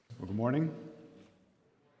Well, good morning.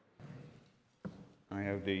 I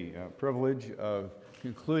have the privilege of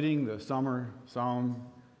concluding the Summer Psalm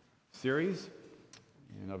series,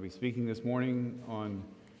 and I'll be speaking this morning on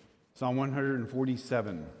Psalm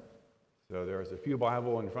 147. So there's a pew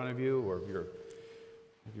Bible in front of you, or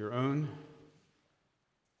if your own,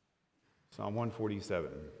 Psalm 147.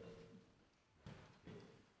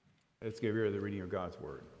 Let's give ear to the reading of God's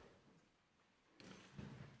Word.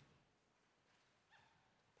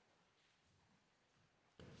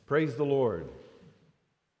 Praise the Lord,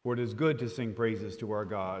 for it is good to sing praises to our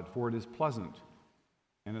God, for it is pleasant,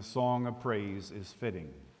 and a song of praise is fitting.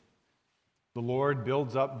 The Lord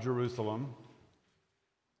builds up Jerusalem.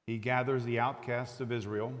 He gathers the outcasts of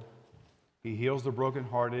Israel. He heals the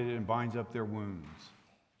brokenhearted and binds up their wounds.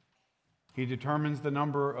 He determines the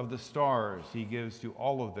number of the stars. He gives to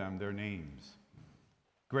all of them their names.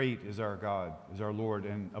 Great is our God, is our Lord,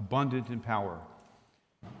 and abundant in power.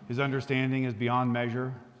 His understanding is beyond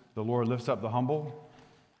measure. The Lord lifts up the humble.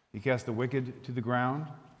 He casts the wicked to the ground.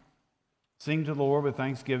 Sing to the Lord with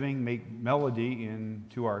thanksgiving. Make melody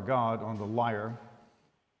to our God on the lyre.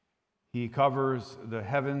 He covers the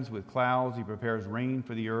heavens with clouds. He prepares rain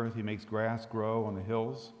for the earth. He makes grass grow on the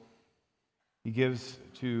hills. He gives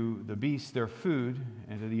to the beasts their food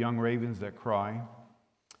and to the young ravens that cry.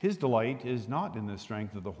 His delight is not in the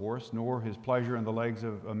strength of the horse, nor his pleasure in the legs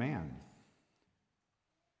of a man.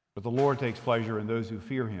 But the Lord takes pleasure in those who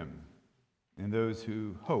fear him, in those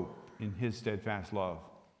who hope in his steadfast love.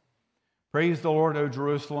 Praise the Lord, O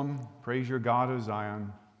Jerusalem. Praise your God, O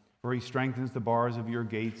Zion. For he strengthens the bars of your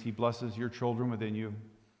gates. He blesses your children within you.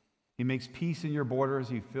 He makes peace in your borders.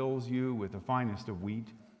 He fills you with the finest of wheat.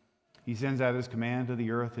 He sends out his command to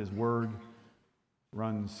the earth. His word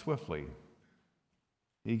runs swiftly.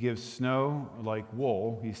 He gives snow like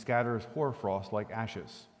wool. He scatters hoarfrost like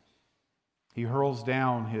ashes. He hurls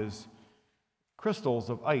down his crystals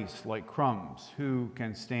of ice like crumbs. Who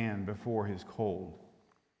can stand before his cold?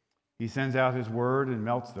 He sends out his word and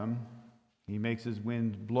melts them. He makes his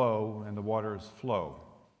wind blow and the waters flow.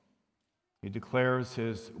 He declares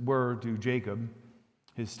his word to Jacob,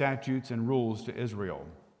 his statutes and rules to Israel.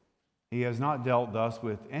 He has not dealt thus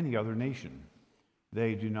with any other nation.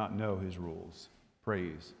 They do not know his rules.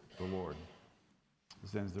 Praise the Lord.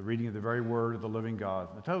 This ends the reading of the very word of the living God.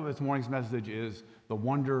 The title of this morning's message is The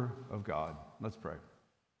Wonder of God. Let's pray.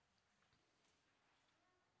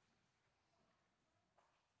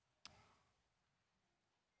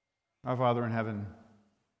 Our Father in heaven,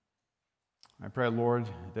 I pray, Lord,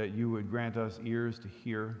 that you would grant us ears to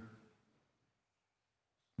hear,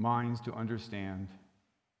 minds to understand,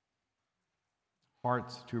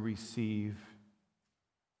 hearts to receive,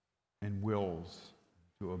 and wills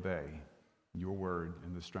to obey your word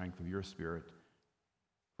in the strength of your Spirit.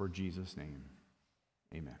 For Jesus' name,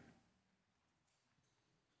 amen.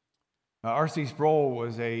 R.C. Sproul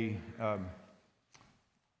was a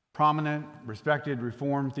prominent, respected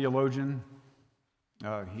Reformed theologian.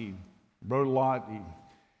 He wrote a lot.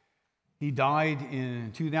 He died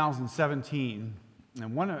in 2017.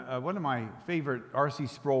 And one of my favorite R.C.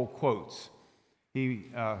 Sproul quotes,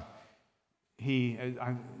 I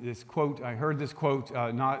heard this quote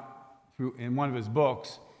not in one of his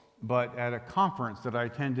books, but at a conference that I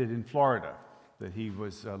attended in Florida that he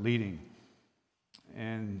was leading.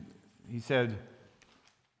 And he said,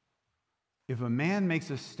 if a man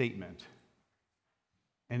makes a statement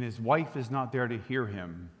and his wife is not there to hear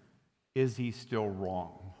him, is he still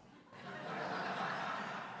wrong?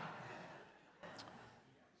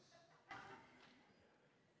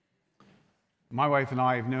 My wife and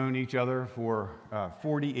I have known each other for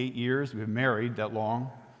 48 years. We've been married that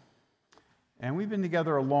long. And we've been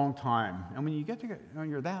together a long time. And when you're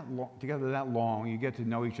together that long, you get to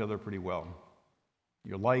know each other pretty well.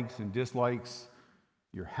 Your likes and dislikes,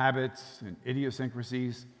 your habits and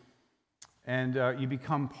idiosyncrasies. And you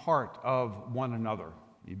become part of one another.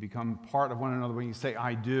 You become part of one another when you say,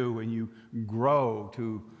 I do, and you grow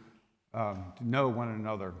to know one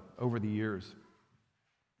another over the years.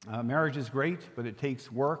 Marriage is great, but it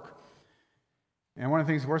takes work. And one of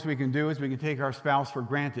the things worse we can do is we can take our spouse for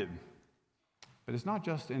granted. But it's not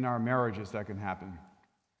just in our marriages that can happen.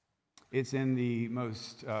 It's in the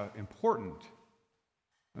most important,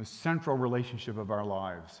 most central relationship of our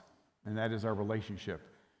lives, and that is our relationship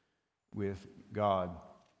with God.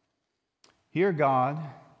 Here, God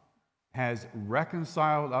has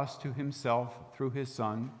reconciled us to himself through his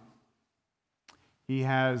Son. He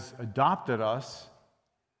has adopted us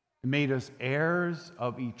and made us heirs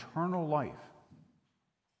of eternal life.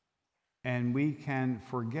 And we can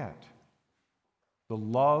forget the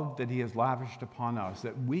love that he has lavished upon us,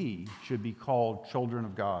 that we should be called children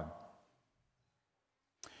of God.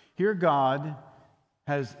 Here God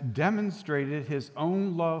has demonstrated his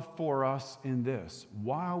own love for us in this: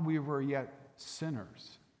 while we were yet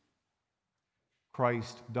sinners,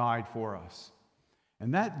 Christ died for us.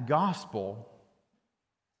 And that gospel,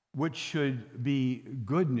 which should be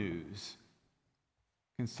good news,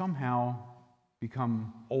 can somehow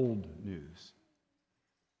become old news.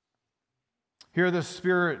 Here the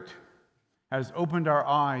Spirit has opened our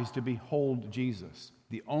eyes to behold Jesus,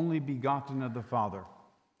 the only begotten of the Father,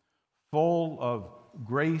 full of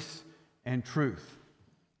grace and truth.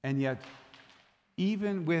 And yet,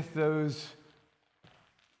 even with those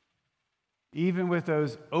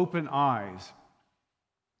open eyes,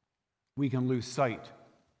 we can lose sight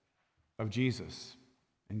of Jesus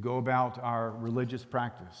and go about our religious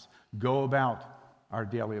practice, go about our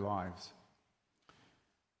daily lives.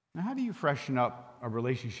 Now, how do you freshen up a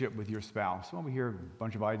relationship with your spouse? Well, we hear a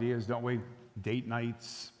bunch of ideas, don't we? Date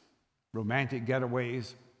nights, romantic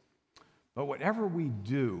getaways. But whatever we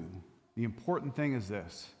do, the important thing is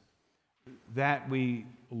this: that we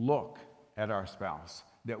look at our spouse,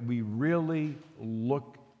 that we really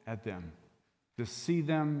look at them, to see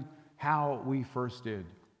them how we first did,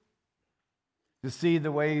 to see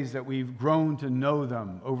the ways that we've grown to know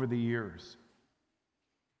them over the years,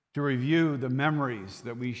 to review the memories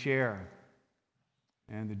that we share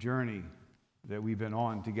and the journey that we've been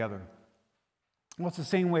on together. Well, it's the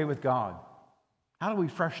same way with God. How do we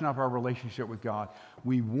freshen up our relationship with God?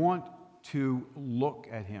 We want to look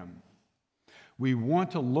at him. We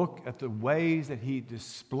want to look at the ways that he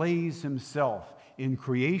displays himself in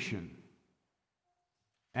creation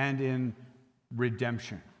and in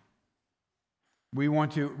redemption. We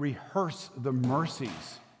want to rehearse the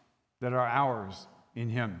mercies that are ours in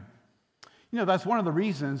him. You know, that's one of the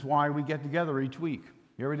reasons why we get together each week.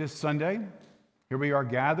 Here it is Sunday. Here we are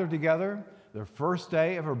gathered together, the first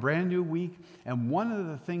day of a brand new week. And one of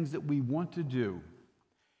the things that we want to do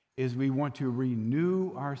is we want to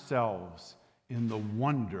renew ourselves in the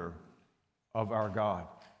wonder of our God.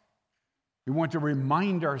 We want to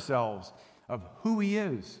remind ourselves of who he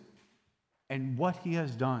is and what he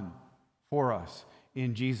has done for us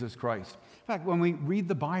in Jesus Christ. In fact, when we read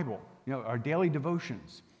the Bible, you know, our daily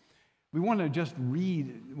devotions, we want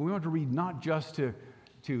to read not just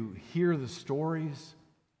to hear the stories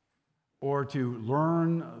or to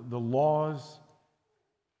learn the laws,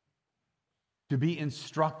 to be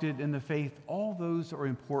instructed in the faith. All those are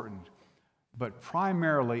important. But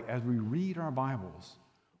primarily, as we read our Bibles,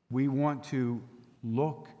 we want to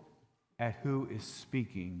look at who is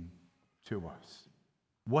speaking to us,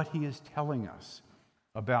 what he is telling us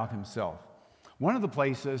about himself. One of the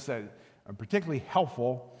places that are particularly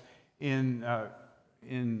helpful in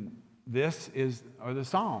this are the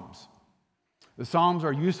Psalms. The Psalms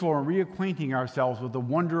are useful in reacquainting ourselves with the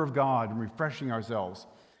wonder of God and refreshing ourselves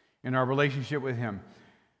in our relationship with him.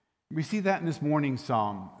 We see that in this morning's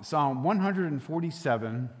psalm. Psalm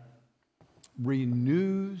 147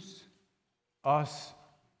 renews us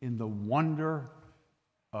in the wonder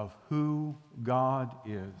of who God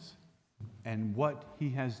is and what he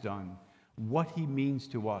has done, what he means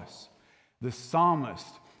to us. The psalmist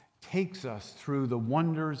takes us through the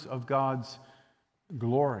wonders of God's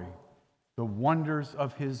glory, the wonders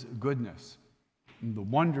of his goodness, and the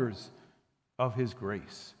wonders of his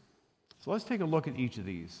grace. So let's take a look at each of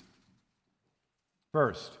these.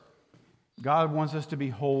 First, God wants us to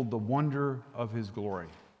behold the wonder of his glory.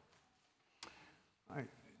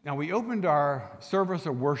 Now, we opened our service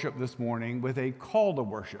of worship this morning with a call to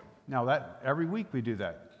worship. Now, that every week we do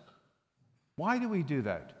that. Why do we do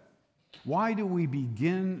that? Why do we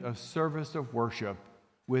begin a service of worship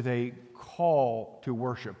with a call to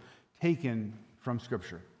worship taken from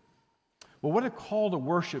Scripture? Well, what a call to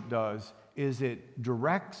worship does is it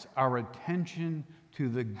directs our attention to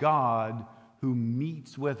the God who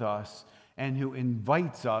meets with us and who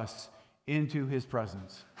invites us into his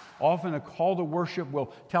presence. Often a call to worship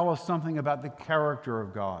will tell us something about the character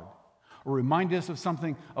of God or remind us of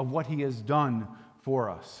something of what he has done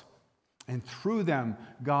for us. And through them,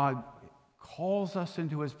 God calls us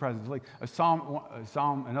into his presence. Like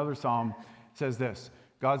another psalm says this.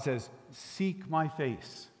 God says, "Seek my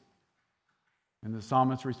face." And the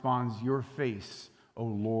psalmist responds, "Your face, O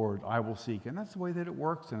Lord, I will seek." And that's the way that it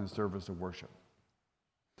works in a service of worship.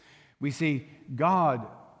 We see God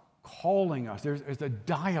calling us. There's a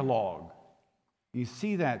dialogue. You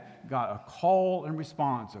see that, God, a call and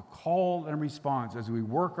response as we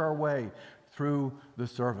work our way through the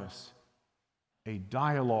service. A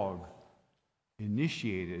dialogue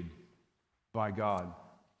initiated by God.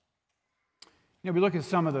 We look at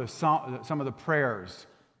some of the prayers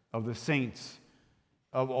of the saints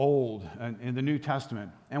of old in the New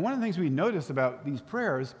Testament. And one of the things we notice about these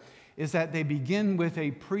prayers is that they begin with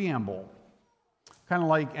a preamble, kind of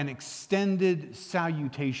like an extended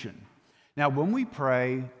salutation. Now, when we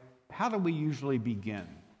pray, how do we usually begin?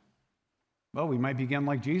 Well, we might begin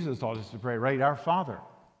like Jesus taught us to pray, right? Our Father,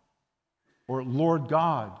 or Lord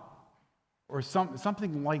God, or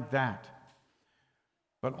something like that.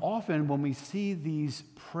 But often when we see these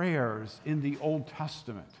prayers in the Old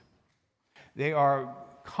Testament, they are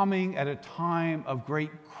coming at a time of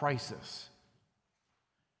great crisis.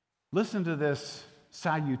 Listen to this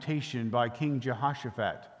salutation by King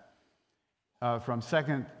Jehoshaphat from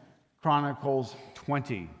 2 Chronicles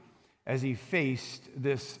 20 as he faced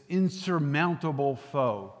this insurmountable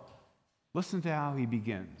foe. Listen to how he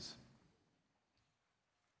begins.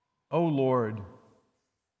 O Lord,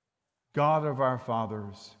 God of our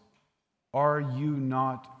fathers, are you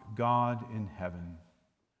not God in heaven?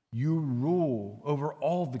 You rule over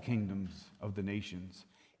all the kingdoms of the nations.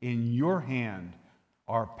 In your hand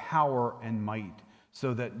are power and might,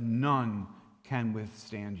 so that none can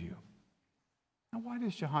withstand you. Now, why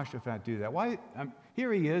does Jehoshaphat do that? Why?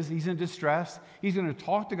 Here he is. He's in distress. He's going to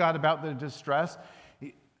talk to God about the distress.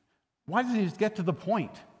 Why doesn't he just get to the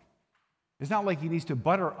point? It's not like he needs to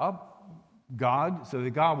butter up God so that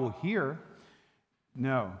God will hear.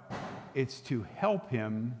 No, it's to help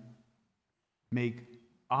him make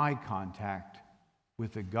eye contact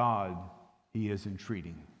with the God he is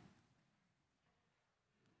entreating.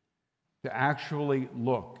 To actually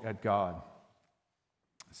look at God.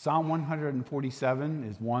 Psalm 147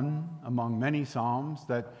 is one among many psalms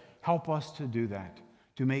that help us to do that,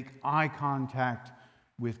 to make eye contact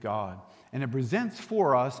with God. And it presents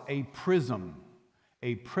for us a prism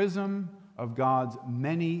of God's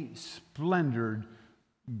many splendored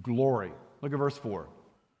glory. Look at verse 4.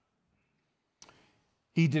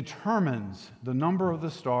 He determines the number of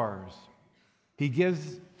the stars. He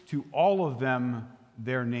gives to all of them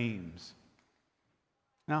their names.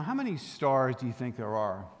 Now, how many stars do you think there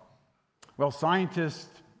are? Well, scientists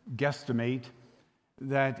guesstimate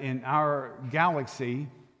that in our galaxy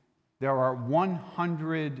there are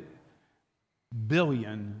 100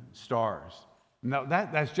 billion stars. Now,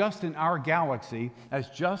 that's just in our galaxy. That's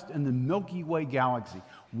just in the Milky Way galaxy.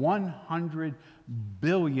 100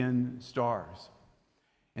 billion stars.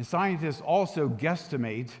 And scientists also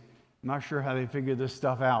guesstimate, I'm not sure how they figure this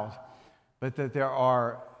stuff out, but that there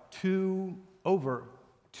are over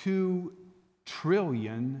 2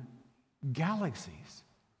 trillion galaxies.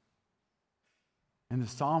 And the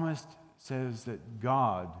psalmist says that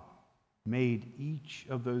God made each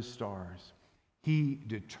of those stars. He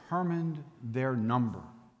determined their number,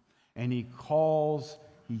 and he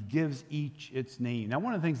gives each its name. Now,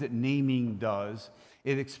 one of the things that naming does,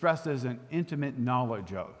 it expresses an intimate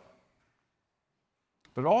knowledge of,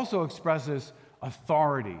 but it also expresses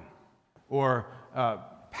authority or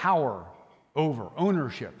power over,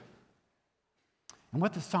 ownership. And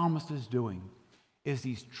what the psalmist is doing is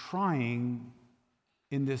he's trying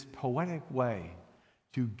in this poetic way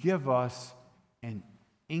to give us an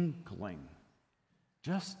inkling,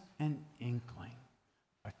 just an inkling,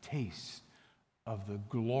 a taste of the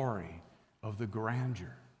glory, of the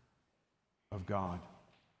grandeur of God.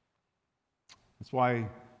 That's why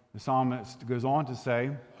the psalmist goes on to say,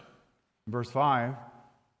 in verse 5,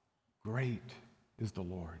 great is the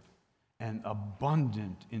Lord and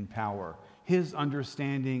abundant in power. His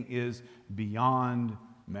understanding is beyond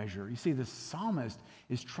measure. You see, the psalmist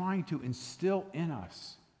is trying to instill in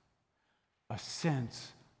us a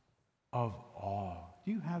sense of awe.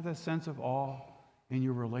 Do you have that sense of awe in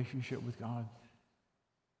your relationship with God?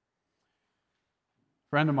 A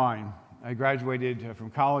friend of mine I graduated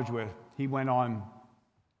from college with, he went on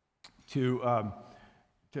to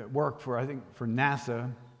work for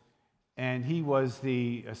NASA, and he was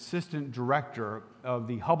the assistant director of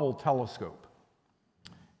the Hubble telescope.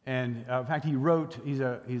 And in fact, he's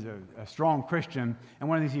a strong Christian, and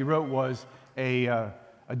one of the things he wrote was a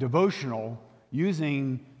devotional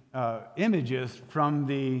using images from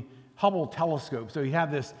the Hubble telescope. So he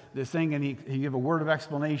had this thing, and he gave a word of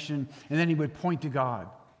explanation, and then he would point to God.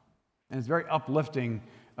 And it's very uplifting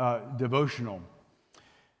devotional.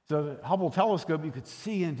 So the Hubble telescope, you could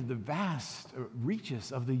see into the vast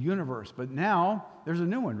reaches of the universe. But now there's a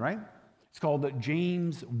new one, right? It's called the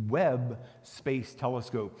James Webb Space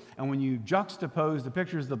Telescope. And when you juxtapose the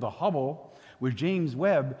pictures of the Hubble with James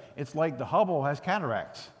Webb, it's like the Hubble has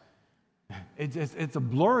cataracts. It's a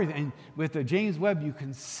blurry thing. And with the James Webb, you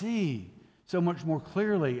can see so much more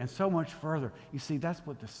clearly and so much further. You see, that's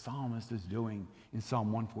what the psalmist is doing in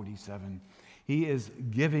Psalm 147. He is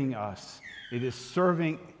giving us, it is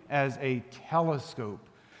serving as a telescope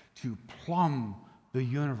to plumb the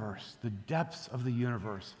universe, the depths of the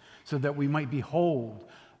universe, so that we might behold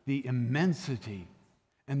the immensity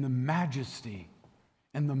and the majesty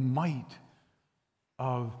and the might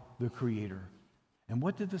of the Creator. And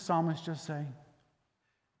what did the psalmist just say?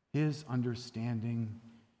 His understanding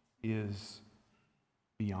is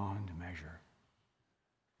beyond measure.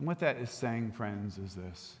 And what that is saying, friends, is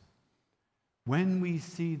this. When we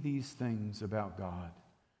see these things about God,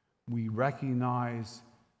 we recognize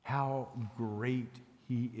how great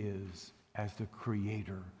He is as the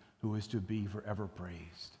Creator who is to be forever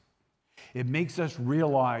praised. It makes us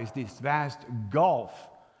realize this vast gulf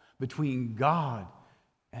between God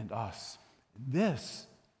and us. This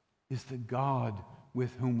is the God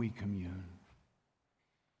with whom we commune.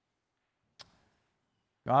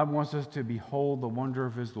 God wants us to behold the wonder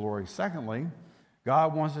of His glory. Secondly,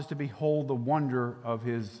 God wants us to behold the wonder of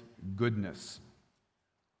His goodness.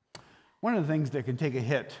 One of the things that can take a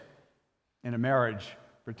hit in a marriage,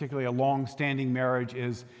 particularly a long-standing marriage,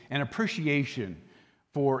 is an appreciation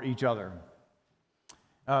for each other.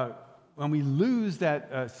 When we lose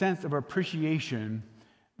that sense of appreciation,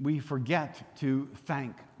 we forget to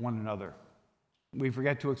thank one another. We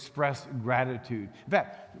forget to express gratitude. In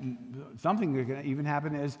fact, something that can even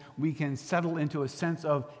happen is we can settle into a sense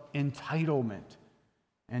of entitlement,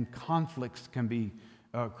 and conflicts can be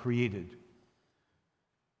created.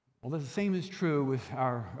 Well, the same is true with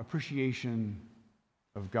our appreciation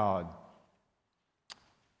of God.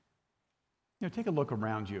 Take a look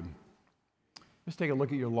around you. Just take a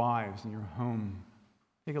look at your lives and your home.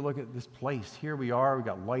 Take a look at this place. Here we are. We've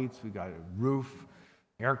got lights. We've got a roof,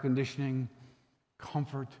 air conditioning,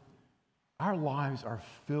 comfort. Our lives are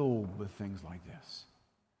filled with things like this.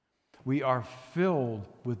 We are filled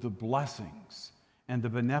with the blessings and the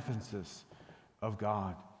beneficence of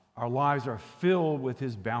God. Our lives are filled with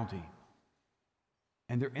His bounty.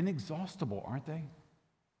 And they're inexhaustible, aren't they?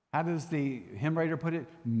 How does the hymn writer put it?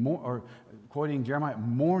 Quoting Jeremiah,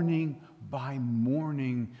 morning by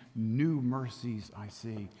morning, new mercies I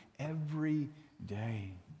see every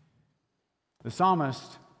day. The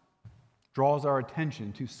psalmist draws our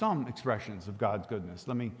attention to some expressions of God's goodness.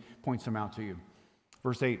 Let me point some out to you.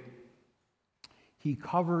 Verse 8, He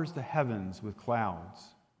covers the heavens with clouds.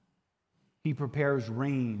 He prepares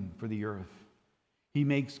rain for the earth. He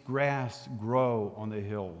makes grass grow on the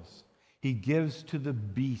hills. He gives to the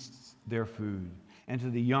beasts their food, and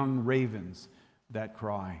to the young ravens that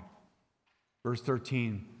cry. Verse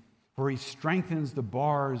 13, for He strengthens the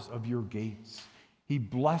bars of your gates. He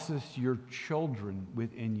blesses your children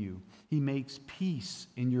within you. He makes peace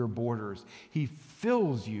in your borders. He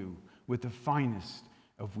fills you with the finest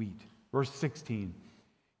of wheat. Verse 16,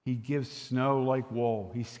 He gives snow like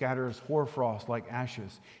wool. He scatters hoarfrost like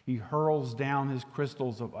ashes. He hurls down His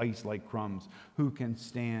crystals of ice like crumbs. Who can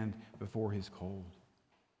stand before His cold?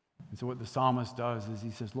 And so what the psalmist does is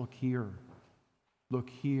he says, look here, look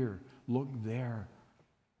there,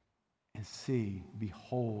 and see,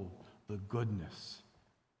 behold the goodness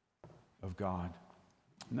of God.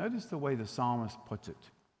 Notice the way the psalmist puts it.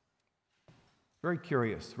 Very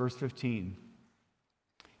curious. Verse 15.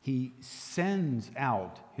 He sends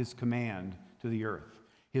out His command to the earth.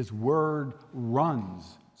 His word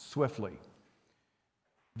runs swiftly.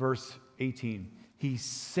 Verse 18. He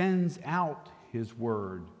sends out His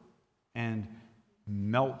word and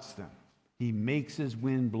melts them. He makes His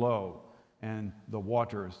wind blow and the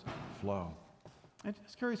waters flow.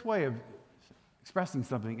 It's a curious way of expressing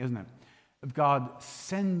something, isn't it? Of God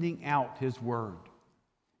sending out His word.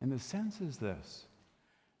 And the sense is this,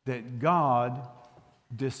 that God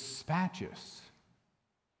dispatches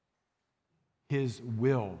His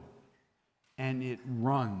will, and it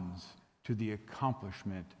runs to the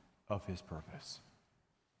accomplishment of His purpose.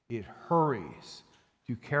 It hurries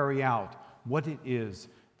to carry out what it is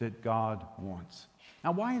that God wants.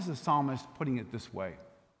 Now, why is the psalmist putting it this way?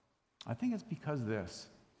 I think it's because this.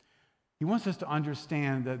 He wants us to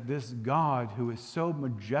understand that this God who is so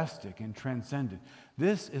majestic and transcendent,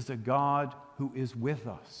 this is a God who is with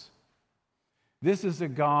us. This is a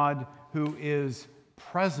God who is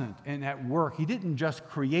present and at work. He didn't just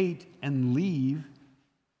create and leave.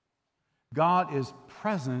 God is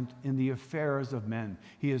present in the affairs of men.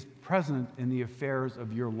 He is present in the affairs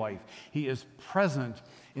of your life. He is present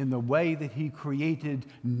in the way that He created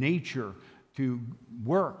nature to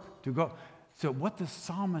work, to go. So what the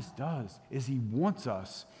psalmist does is he wants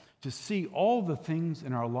us to see all the things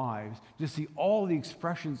in our lives, to see all the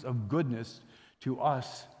expressions of goodness to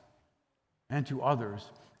us and to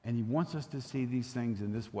others, and he wants us to see these things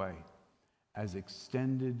in this way, as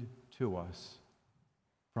extended to us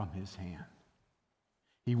from his hand.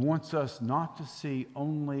 He wants us not to see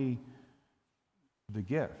only the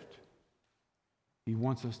gift. He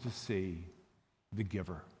wants us to see the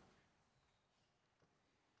giver.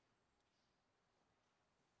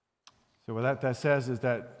 So what that says is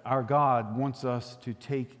that our God wants us to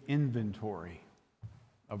take inventory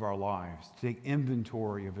of our lives, to take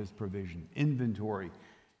inventory of his provision, inventory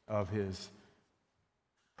of his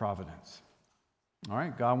providence. All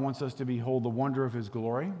right, God wants us to behold the wonder of his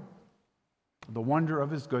glory, the wonder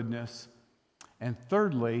of his goodness, and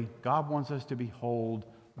thirdly, God wants us to behold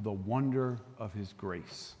the wonder of his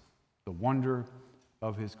grace, the wonder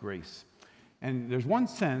of his grace. And there's one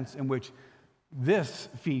sense in which this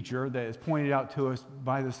feature that is pointed out to us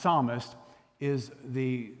by the psalmist is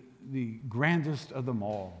the grandest of them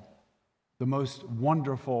all, the most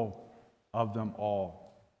wonderful of them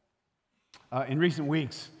all. In recent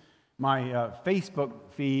weeks, my Facebook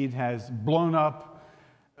feed has blown up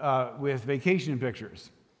with vacation pictures.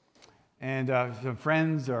 And some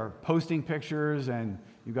friends are posting pictures, and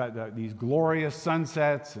you've got these glorious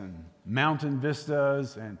sunsets and mountain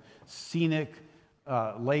vistas and scenic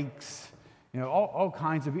lakes. All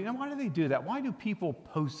kinds of... why do they do that? Why do people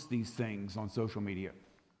post these things on social media?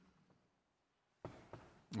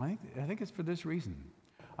 I think it's for this reason.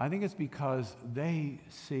 I think it's because they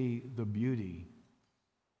see the beauty,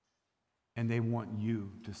 and they want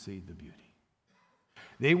you to see the beauty.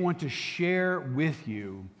 They want to share with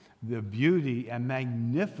you the beauty and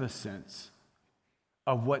magnificence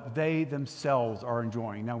of what they themselves are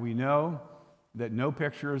enjoying. Now, we know that no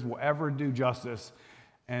pictures will ever do justice,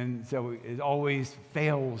 and so it always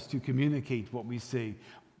fails to communicate what we see.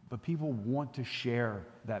 But people want to share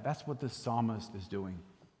that. That's what the psalmist is doing.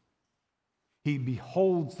 He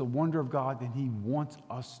beholds the wonder of God, and he wants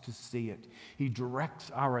us to see it. He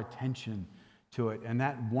directs our attention to it, and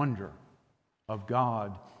that wonder of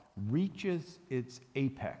God reaches its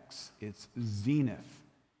apex, its zenith,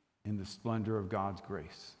 in the splendor of God's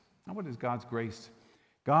grace. Now, what is God's grace?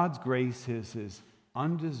 God's grace is his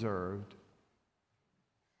undeserved,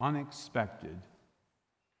 unexpected,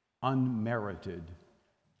 unmerited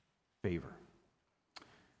favor.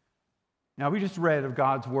 Now, we just read of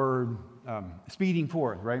God's word speeding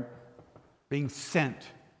forth, right? Being sent,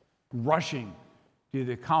 rushing to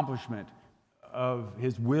the accomplishment of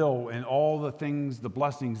his will and all the things, the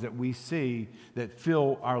blessings that we see that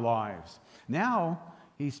fill our lives. Now,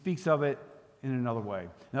 he speaks of it in another way.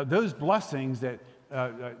 Now, those blessings that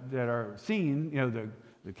are seen,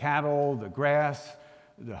 the cattle, the grass,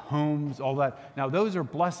 the homes, all that. Now, those are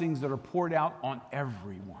blessings that are poured out on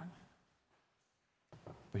everyone.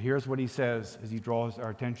 But here's what he says as he draws our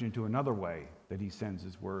attention to another way that he sends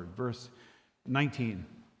his word. Verse 19.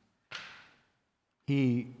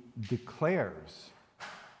 He declares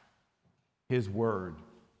his word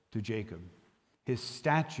to Jacob, his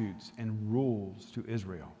statutes and rules to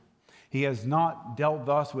Israel. He has not dealt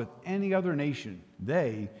thus with any other nation.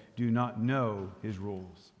 They do not know his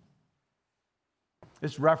rules.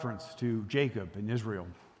 This reference to Jacob and Israel,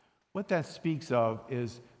 what that speaks of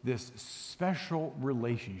is this special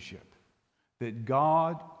relationship that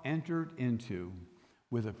God entered into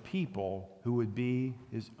with a people who would be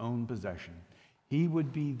his own possession. He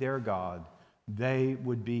would be their God. They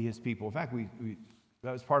would be his people. In fact,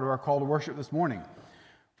 that was part of our call to worship this morning.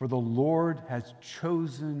 For the Lord has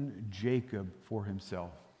chosen Jacob for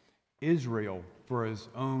himself, Israel for his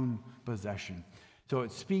own possession. So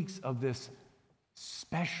it speaks of this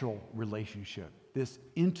special relationship, this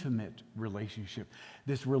intimate relationship,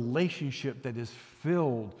 this relationship that is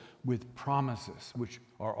filled with promises, which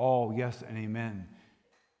are all yes and amen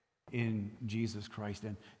in Jesus Christ.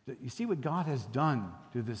 And you see what God has done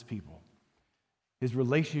to this people, his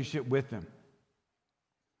relationship with them.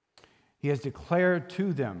 He has declared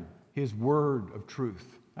to them his word of truth.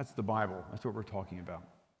 That's the Bible. That's what we're talking about.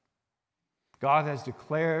 God has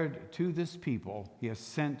declared to this people, he has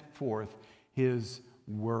sent forth his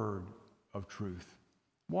word of truth.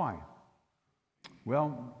 Why?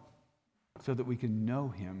 Well, so that we can know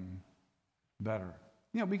him better.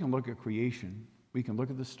 We can look at creation, we can look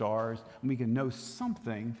at the stars, and we can know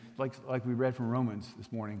something, like we read from Romans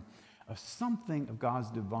this morning, of something of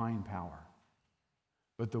God's divine power.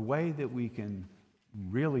 But the way that we can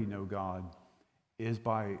really know God is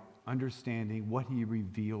by understanding what he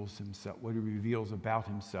reveals himself, what he reveals about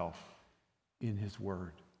himself in his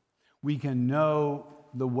word. We can know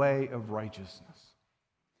the way of righteousness.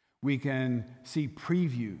 We can see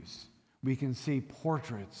previews. We can see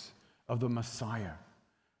portraits of the Messiah.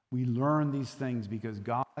 We learn these things because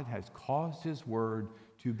God has caused his word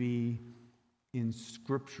to be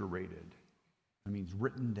inscripturated It means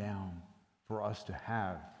written down for us to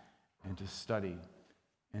have and to study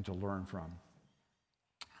and to learn from.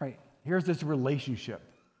 All right, here's this relationship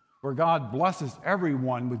where God blesses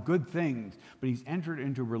everyone with good things, but he's entered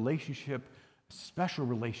into a relationship, a special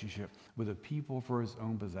relationship with a people for his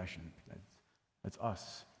own possession. That's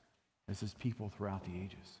us as his people throughout the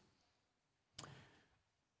ages.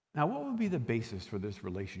 Now, what would be the basis for this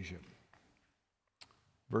relationship?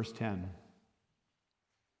 Verse 10.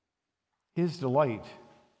 His delight,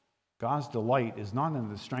 God's delight, is not in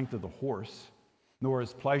the strength of the horse, nor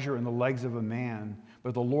his pleasure in the legs of a man,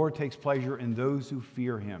 but the Lord takes pleasure in those who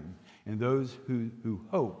fear him, in those who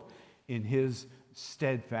hope in his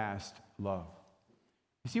steadfast love.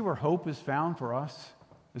 You see where hope is found for us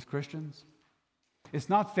as Christians? It's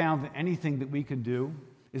not found in anything that we can do.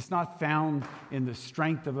 It's not found in the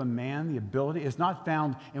strength of a man, the ability. It's not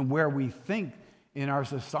found in where we think in our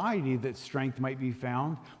society that strength might be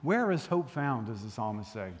found. Where is hope found, does the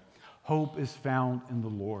psalmist say? Hope is found in the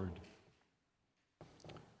Lord.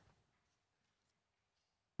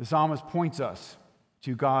 The psalmist points us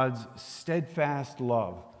to God's steadfast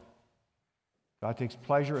love. God takes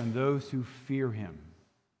pleasure in those who fear him.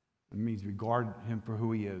 It means regard him for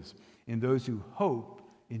who he is. In those who hope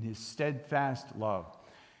in his steadfast love.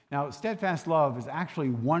 Now, steadfast love is actually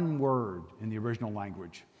one word in the original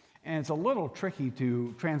language. And it's a little tricky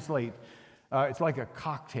to translate. It's like a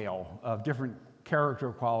cocktail of different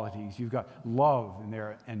character qualities. You've got love in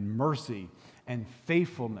there, and mercy, and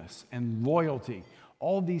faithfulness, and loyalty.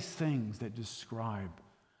 All these things that describe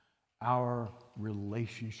our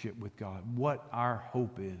relationship with God, what our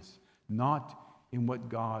hope is, not in what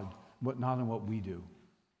we do,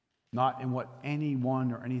 not in what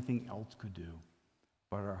anyone or anything else could do,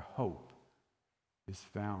 but our hope is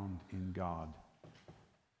found in God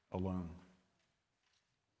alone.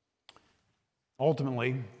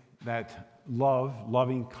 Ultimately, that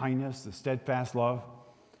loving kindness, the steadfast love,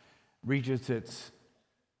 reaches its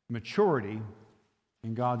maturity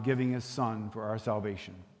in God giving his Son for our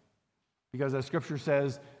salvation. Because as Scripture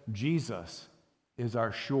says, Jesus is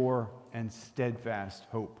our sure and steadfast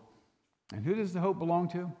hope. And who does the hope belong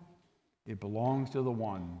to? It belongs to the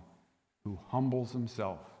one who humbles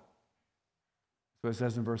himself. So it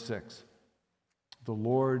says in verse 6, the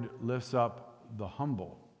Lord lifts up the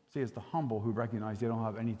humble. See, it's the humble who recognize they don't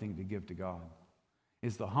have anything to give to God.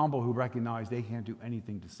 It's the humble who recognize they can't do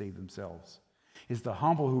anything to save themselves. It's the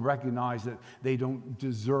humble who recognize that they don't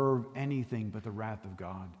deserve anything but the wrath of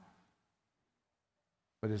God.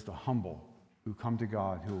 But it's the humble who come to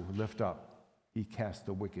God, who will lift up. He casts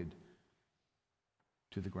the wicked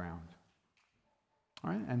to the ground.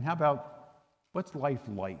 All right, and how about what's life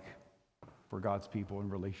like for God's people in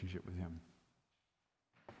relationship with him?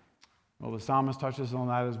 Well, the psalmist touches on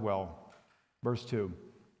that as well. Verse 2,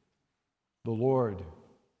 the Lord,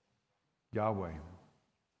 Yahweh,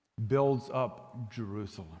 builds up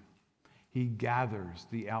Jerusalem. He gathers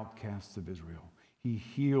the outcasts of Israel. He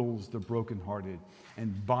heals the brokenhearted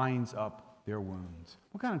and binds up their wounds.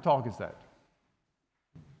 What kind of talk is that?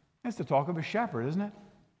 That's the talk of a shepherd, isn't it?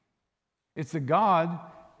 It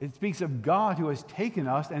speaks of God who has taken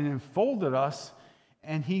us and enfolded us,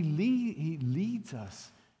 and he leads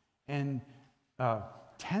us and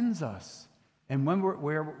tends us. And when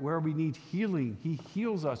where we need healing, he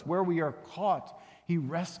heals us. Where we are caught, he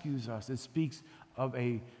rescues us. It speaks of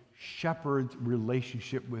a shepherd's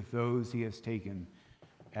relationship with those he has taken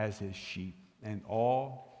as his sheep. And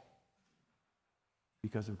all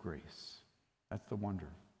because of grace. That's the wonder,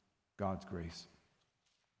 God's grace.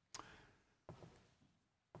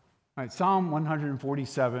 All right, Psalm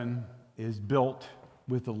 147 is built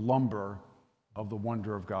with the lumber of the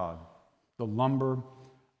wonder of God, the lumber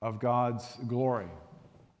of God's glory,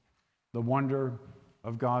 the wonder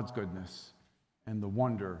of God's goodness, and the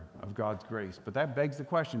wonder of God's grace. But that begs the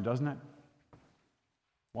question, doesn't it?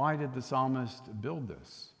 Why did the psalmist build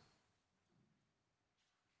this?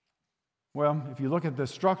 Well, if you look at the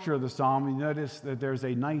structure of the psalm, you notice that there's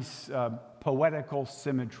a nice poetical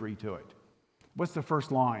symmetry to it. What's the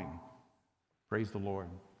first line? Praise the Lord.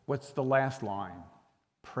 What's the last line?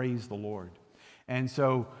 Praise the Lord. And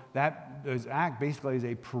so that basically is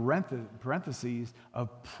a parenthesis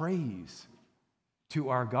of praise to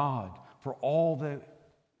our God for all that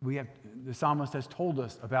the psalmist has told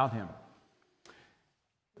us about him.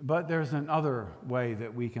 But there's another way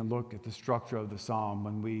that we can look at the structure of the psalm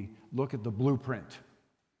when we look at the blueprint.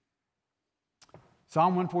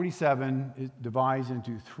 Psalm 147 divides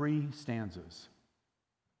into 3 stanzas.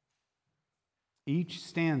 Each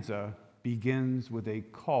stanza begins with a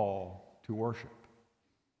call to worship.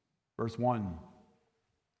 Verse 1,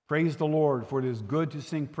 Praise the Lord, for it is good to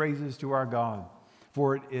sing praises to our God,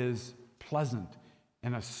 for it is pleasant,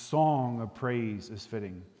 and a song of praise is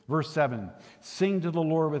fitting. Verse 7, sing to the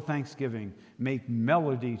Lord with thanksgiving. Make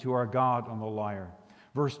melody to our God on the lyre.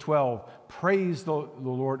 Verse 12, praise the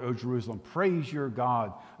Lord, O Jerusalem. Praise your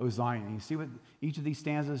God, O Zion. And you see what each of these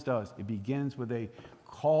stanzas does? It begins with a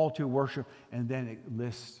call to worship, and then it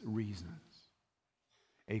lists reasons.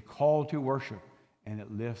 A call to worship, and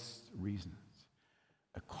it lists reasons.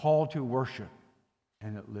 A call to worship,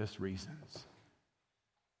 and it lists reasons.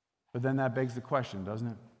 But then that begs the question, doesn't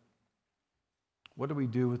it? What do we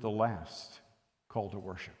do with the last call to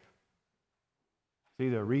worship? See,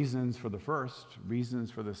 there are reasons for the first,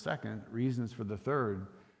 reasons for the second, reasons for the third.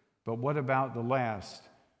 But what about the last?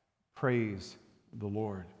 Praise the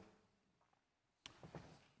Lord.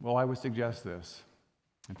 Well, I would suggest this.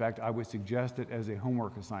 In fact, I would suggest it as a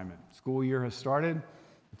homework assignment. School year has started.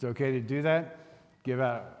 It's okay to do that. Give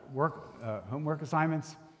out homework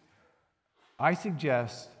assignments. I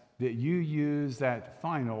suggest that you use that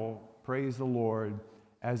final praise the Lord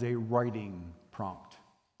as a writing prompt.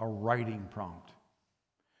 A writing prompt.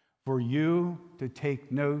 For you to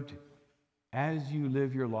take note as you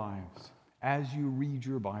live your lives, as you read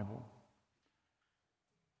your Bible,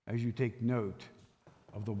 as you take note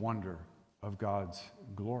of the wonder of God's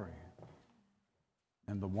glory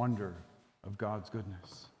and the wonder of God's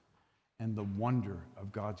goodness and the wonder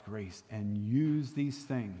of God's grace, and use these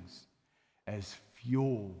things as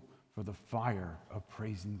fuel for the fire of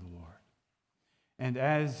praising the Lord. And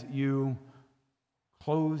as you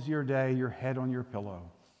close your day, your head on your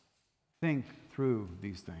pillow, think through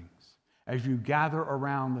these things. As you gather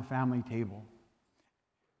around the family table,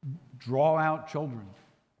 draw out children.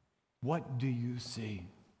 What do you see?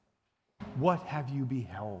 What have you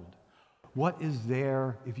beheld? What is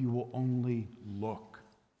there if you will only look?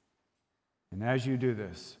 And as you do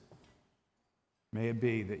this, may it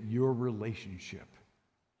be that your relationship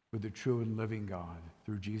with the true and living God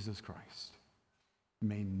through Jesus Christ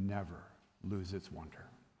may never lose its wonder.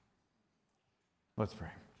 Let's pray.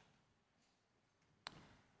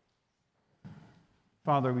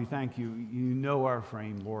 Father, we thank you. You know our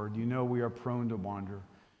frame, Lord. You know we are prone to wander.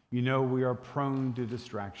 You know we are prone to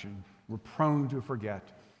distraction. We're prone to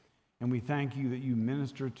forget. And we thank you that you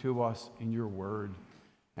minister to us in your word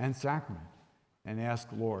and sacrament. And ask,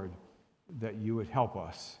 Lord, that you would help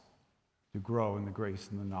us to grow in the grace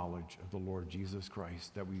and the knowledge of the Lord Jesus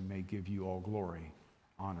Christ, that we may give you all glory,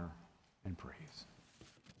 honor, and praise.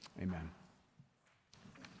 Amen.